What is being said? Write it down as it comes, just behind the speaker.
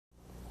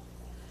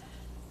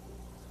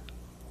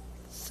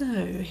So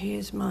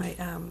here's my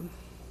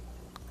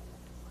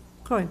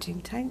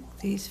quarantine tank.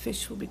 These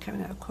fish will be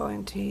coming out of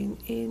quarantine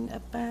in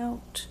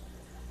about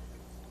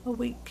a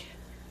week.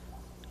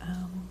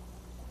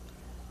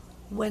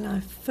 When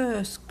I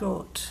first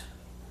got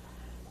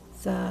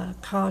the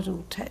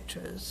cardinal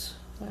tetras,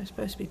 they're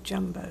supposed to be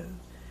jumbo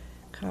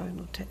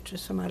cardinal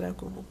tetras from my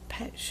local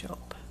pet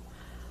shop.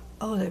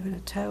 Oh, they were in a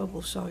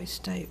terrible sorry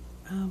state.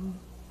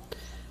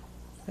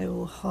 They were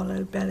all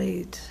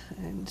hollow-bellied,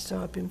 and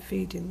so I've been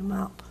feeding them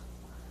up,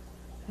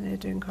 and they're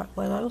doing quite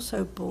well. I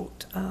also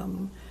bought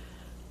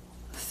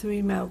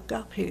 3 male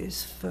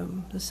guppies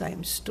from the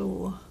same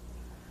store,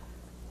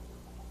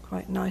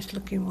 quite nice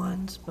looking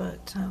ones,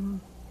 but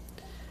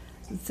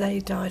they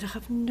died. I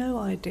have no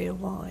idea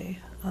why.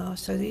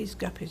 So these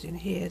guppies in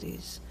here,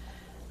 these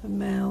a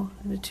male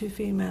and the 2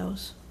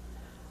 females,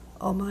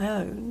 are my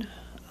own.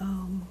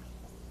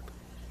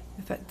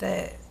 In fact,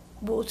 their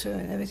water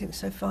and everything's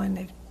so fine.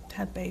 They've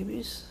had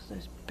babies.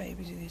 There's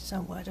babies in here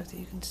somewhere. I don't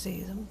think you can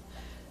see them.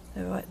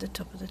 They're right at the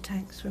top of the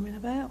tank swimming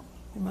about.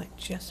 You might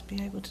just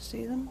be able to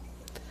see them.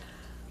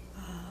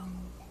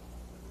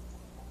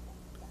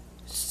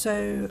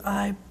 So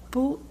I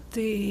bought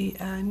the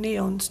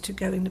neons to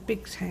go in the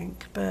big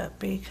tank, but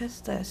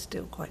because they're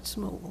still quite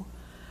small,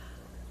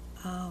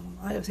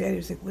 I don't think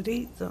anything would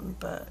eat them,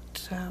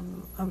 but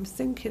I'm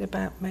thinking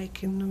about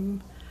making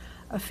them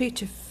a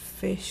feature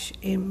fish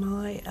in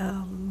my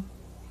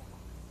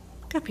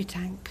guppy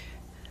tank.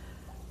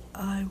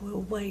 I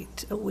will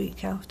wait a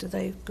week after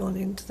they've gone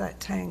into that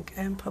tank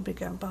and probably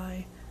go and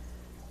buy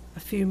a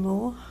few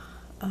more,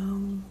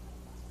 and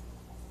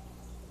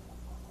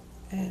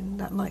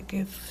that might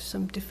give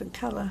some different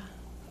colour.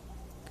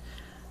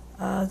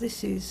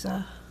 This is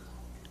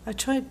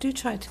I do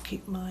try to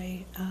keep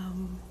my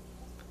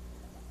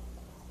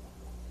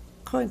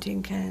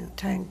quarantine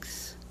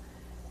tanks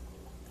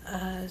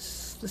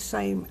as the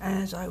same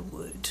as I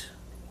would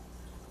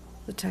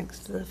the tanks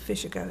the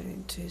fish are going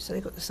into, so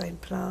they've got the same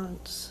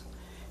plants,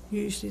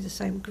 usually the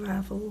same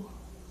gravel,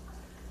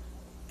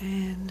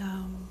 and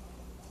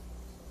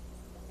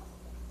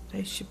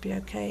they should be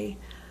okay.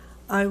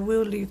 I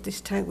will leave this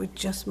tank with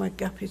just my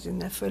guppies in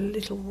there for a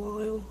little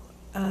while,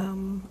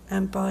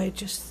 and buy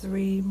just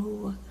 3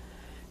 more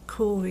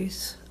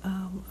cories.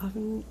 I've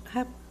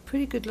had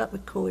pretty good luck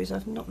with cories.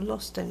 I've not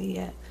lost any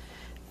yet,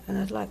 and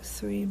I'd like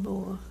 3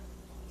 more.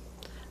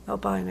 I'll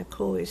buy a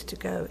cories to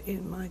go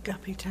in my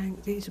guppy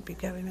tank. These will be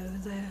going over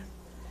there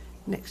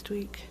next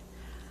week,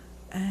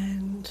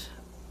 and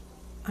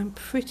I'm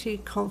pretty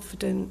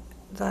confident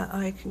that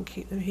I can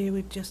keep them here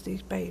with just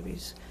these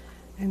babies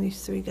and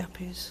these 3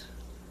 guppies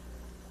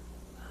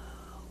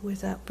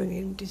without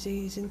bringing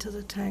disease into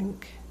the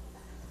tank.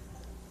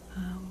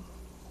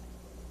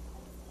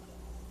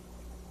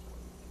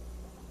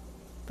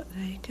 But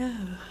there you go.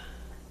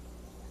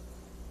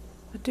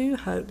 I do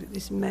hope that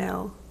this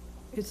male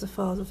is the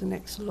father of the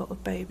next lot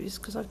of babies,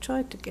 because I've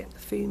tried to get the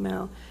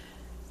female,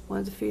 one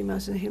of the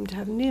females, and him to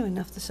have near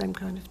enough the same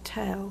kind of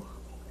tail.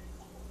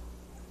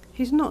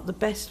 He's not the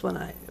best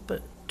one,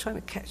 but trying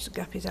to catch the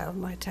guppies out of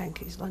my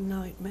tank is a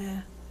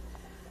nightmare.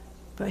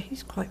 But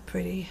he's quite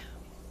pretty.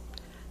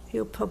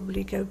 He'll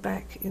probably go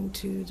back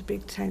into the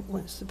big tank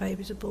once the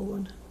babies are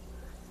born.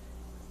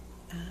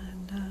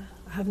 And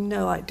I have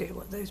no idea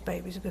what those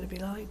babies are going to be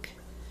like.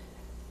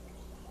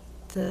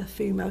 The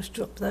females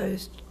drop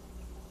those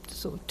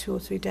sort of 2 or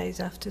 3 days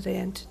after they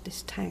entered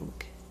this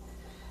tank.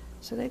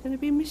 So they're going to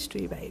be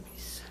mystery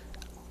babies.